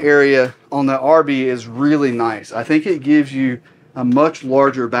bathroom area on the RB is really nice. I think it gives you a much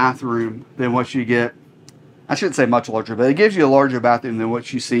larger bathroom than what you get I shouldn't say much larger, but it gives you a larger bathroom than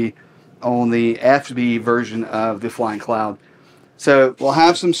what you see on the FB version of the Flying Cloud. So we'll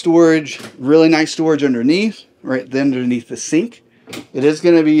have some storage, really nice storage underneath, right then underneath the sink. It is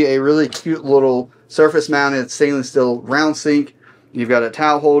going to be a really cute little surface mounted stainless steel round sink. You've got a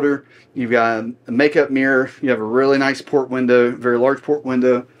towel holder, you've got a makeup mirror, you have a really nice port window, very large port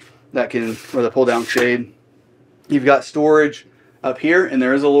window that can, with a pull down shade. You've got storage up here, and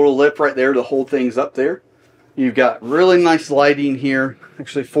there is a little lip right there to hold things up there. You've got really nice lighting here,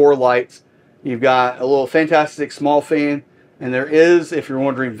 actually 4 lights. You've got a little fantastic small fan, and there is, if you're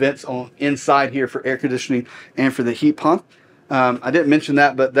wondering, vents on inside here for air conditioning and for the heat pump. I didn't mention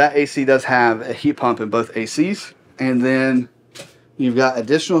that, but that AC does have a heat pump in both ACs. And then you've got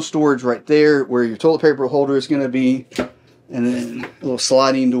additional storage right there where your toilet paper holder is going to be, and then little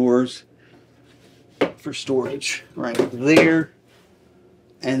sliding doors for storage right there.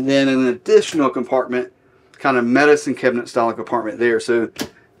 And then an additional compartment, kind of medicine cabinet style compartment there. So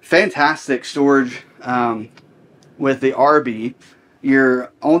fantastic storage with the RB.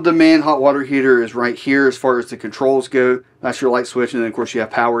 Your on-demand hot water heater is right here as far as the controls go. That's your light switch, and then of course you have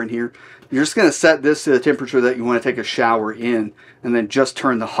power in here. You're just going to set this to the temperature that you want to take a shower in, and then just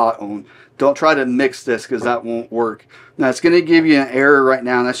turn the hot on. Don't try to mix this because that won't work. Now it's going to give you an error right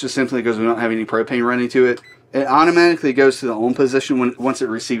now, and that's just simply because we don't have any propane running to it. It automatically goes to the on position once it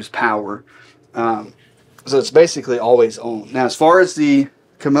receives power. So it's basically always on. Now as far as the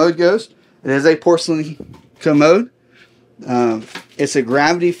commode goes, it is a porcelain commode. It's a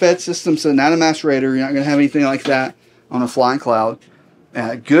gravity fed system, so not a macerator. You're not going to have anything like that on a Flying Cloud.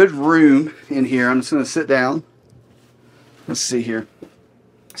 Good room in here. I'm just going to sit down. Let's see here.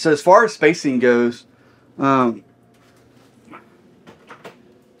 So as far as spacing goes, you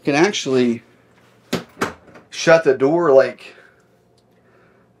can actually shut the door. Like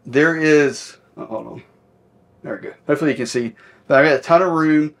there is, oh, hold on. There we go. Hopefully you can see. But I got a ton of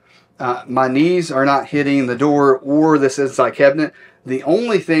room. My knees are not hitting the door or this inside cabinet. The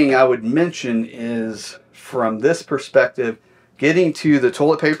only thing I would mention is, from this perspective, getting to the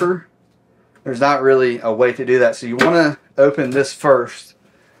toilet paper, there's not really a way to do that. So you want to open this first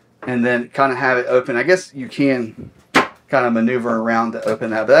and then kind of have it open. I guess you can kind of maneuver around to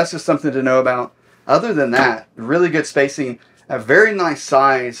open that, but that's just something to know about. Other than that, really good spacing, a very nice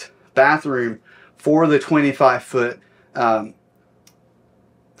size bathroom for the 25-foot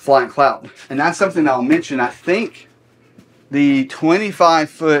Flying Cloud. And that's something I'll mention. I think the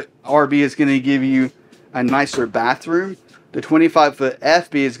 25-foot RB is going to give you a nicer bathroom. The 25-foot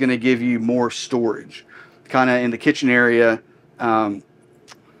FB is going to give you more storage, kind of in the kitchen area,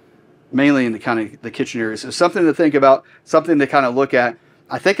 mainly in the kind of the kitchen area. So something to think about, something to kind of look at.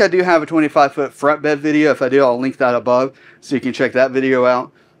 I think I do have a 25-foot front bed video. If I do, I'll link that above so you can check that video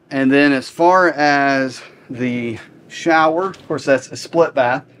out. And then as far as the shower, of course that's a split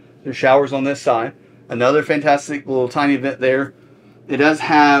bath. There's showers on this side. Another fantastic little tiny vent there. It does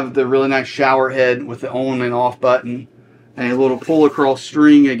have the really nice shower head with the on and off button and a little pull across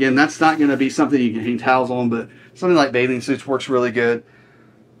string. Again, that's not going to be something you can hang towels on, but something like bathing suits works really good.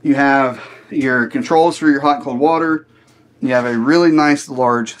 You have your controls for your hot and cold water. You have a really nice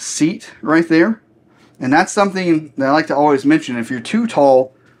large seat right there. And that's something that I like to always mention. If you're too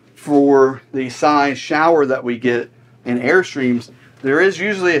tall for the size shower that we get in Airstreams, there is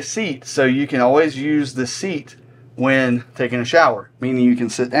usually a seat, so you can always use the seat when taking a shower, meaning you can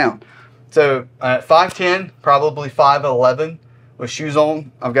sit down. So at 5'10", probably 5'11", with shoes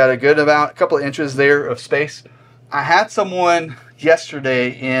on, I've got a good about a couple of inches there of space. I had someone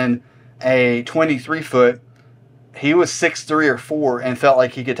yesterday in a 23-foot. He was 6'3" or 4" and felt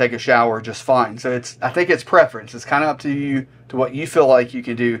like he could take a shower just fine. So I think it's preference. It's kind of up to you, to what you feel like you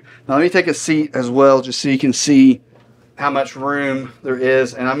can do. Now let me take a seat as well, just so you can see how much room there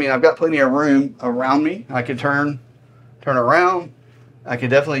is. And I mean, I've got plenty of room around me. I can turn around. I can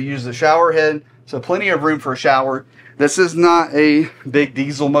definitely use the shower head. So plenty of room for a shower. This is not a big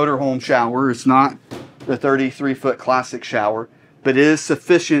diesel motorhome shower. It's not the 33-foot classic shower, but it is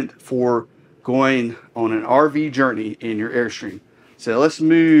sufficient for going on an RV journey in your Airstream. So let's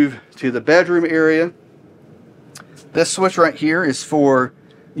move to the bedroom area. This switch right here is for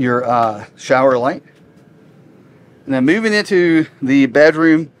your shower light. And then moving into the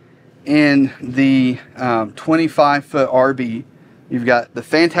bedroom in the 25-foot RB, you've got the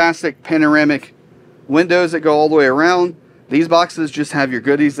fantastic panoramic windows that go all the way around. These boxes just have your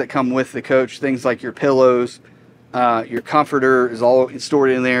goodies that come with the coach, things like your pillows, your comforter is all stored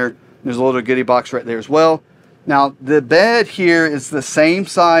in there. There's a little goodie box right there as well. Now the bed here is the same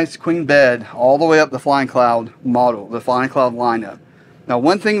size queen bed all the way up the Flying Cloud model, the Flying Cloud lineup. Now,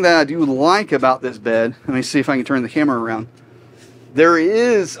 one thing that I do like about this bed, let me see if I can turn the camera around. There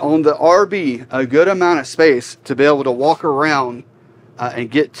is on the RB a good amount of space to be able to walk around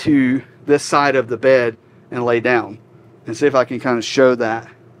and get to this side of the bed and lay down. And see if I can kind of show that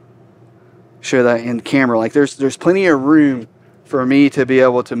in camera. Like there's plenty of room for me to be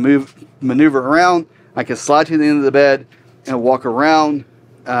able to maneuver around. I can slide to the end of the bed and walk around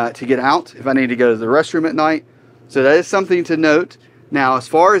to get out if I need to go to the restroom at night. So that is something to note. Now, as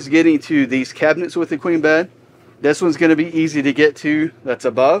far as getting to these cabinets with the queen bed, this one's going to be easy to get to. That's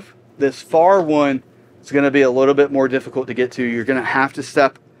above. This far one is going to be a little bit more difficult to get to. You're going to have to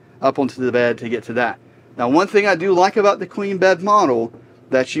step up onto the bed to get to that. Now, one thing I do like about the queen bed model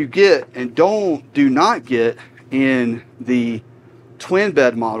that you get and do not get in the twin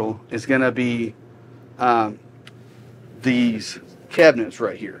bed model is going to be these cabinets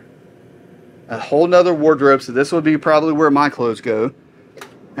right here. A whole nother wardrobe. So this would be probably where my clothes go.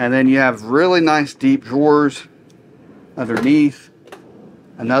 And then you have really nice deep drawers underneath.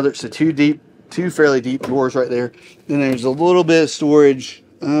 So two fairly deep drawers right there. Then there's a little bit of storage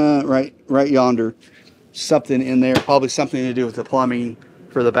right yonder. Something in there, probably something to do with the plumbing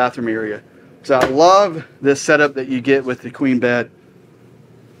for the bathroom area. So I love this setup that you get with the queen bed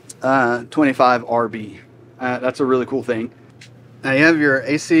 25 RB. That's a really cool thing. Now you have your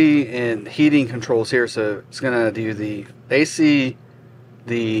AC and heating controls here. So it's going to do the AC,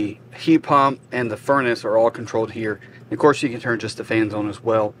 the heat pump, and the furnace are all controlled here. And of course, you can turn just the fans on as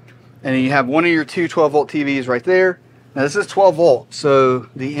well. And then you have one of your two 12-volt TVs right there. Now this is 12 volt, so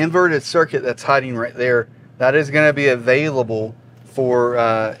the inverted circuit that's hiding right there, that is going to be available for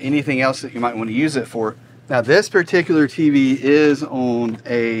anything else that you might want to use it for. Now this particular TV is on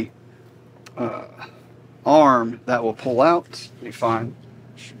a arm that will pull out. Let me find,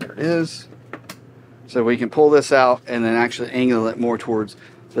 there it is. So we can pull this out and then actually angle it more towards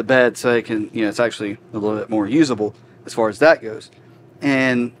the bed so it can, it's actually a little bit more usable as far as that goes.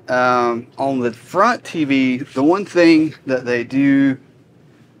 And on the front TV, the one thing that they do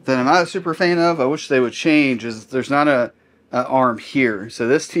that I'm not a super fan of, I wish they would change, is there's not an arm here. So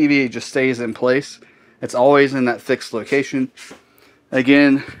this TV just stays in place. It's always in that fixed location.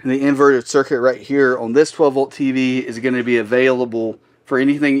 Again, the inverted circuit right here on this 12-volt TV is going to be available for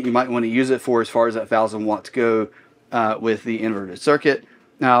anything that you might want to use it for as far as that 1,000 watts go with the inverted circuit.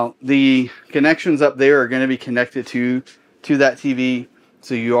 Now, the connections up there are going to be connected to that TV.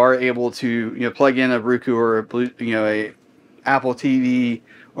 So you are able to plug in a Roku or a Apple TV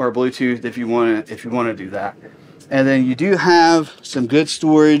or a Bluetooth if you want to do that. And then you do have some good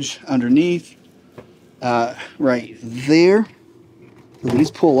storage underneath right there.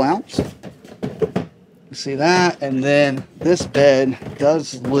 These pull out. You see that? And then this bed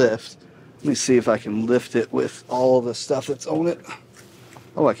does lift. Let me see if I can lift it with all the stuff that's on it.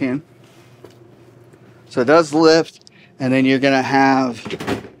 Oh, I can. So it does lift. And then you're going to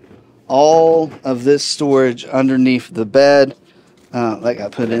have all of this storage underneath the bed. That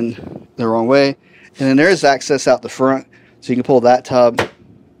got put in the wrong way. And then there's access out the front. So you can pull that tub.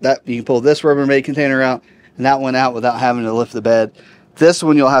 You can pull this Rubbermaid container out and that one out without having to lift the bed. This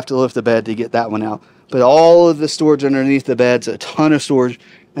one you'll have to lift the bed to get that one out. But all of the storage underneath the bed's a ton of storage.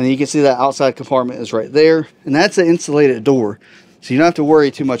 And you can see that outside compartment is right there. And that's an insulated door. So you don't have to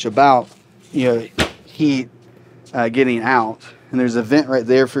worry too much about heat getting out. And there's a vent right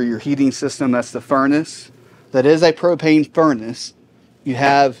there for your heating system. That's the furnace. That is a propane furnace. You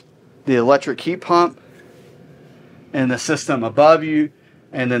have the electric heat pump and the system above you,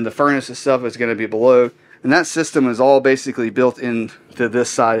 and then the furnace itself is going to be below. And that system is all basically built into this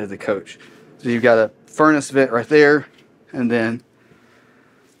side of the coach. So you've got a furnace vent right there, and then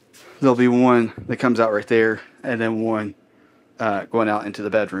there'll be one that comes out right there, and then one going out into the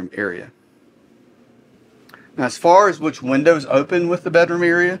bedroom area. Now, as far as which windows open with the bedroom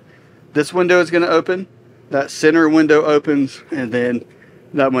area, this window is going to open, that center window opens, and then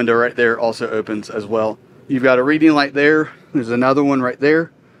that window right there also opens as well. You've got a reading light there, there's another one right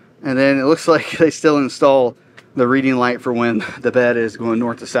there, and then it looks like they still install the reading light for when the bed is going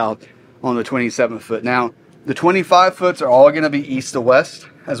north to south on the 27 foot. Now, the 25 foots are all going to be east to west,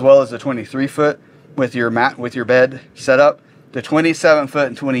 as well as the 23 foot with your bed set up. The 27 foot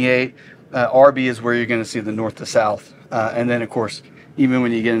and 28 RB is where you're going to see the north to south. And then, of course, even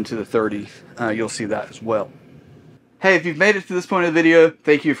when you get into the 30, you'll see that as well. Hey, if you've made it to this point of the video,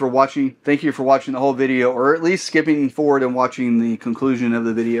 thank you for watching. Thank you for watching the whole video, or at least skipping forward and watching the conclusion of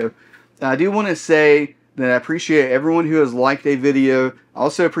the video. I do want to say that I appreciate everyone who has liked a video. I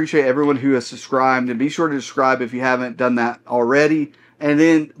also appreciate everyone who has subscribed, and be sure to subscribe if you haven't done that already. And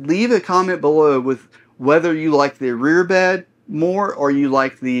then leave a comment below with whether you like the rear bed more or you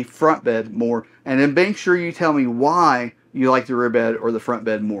like the front bed more, and then make sure you tell me why you like the rear bed or the front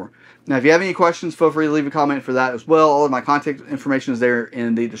bed more. Now, if you have any questions, feel free to leave a comment for that as well. All of my contact information is there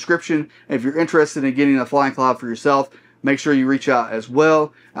in the description. If you're interested in getting a Flying Cloud for yourself, make sure you reach out as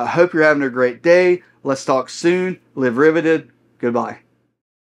well. I hope you're having a great day. Let's talk soon. Live riveted. Goodbye.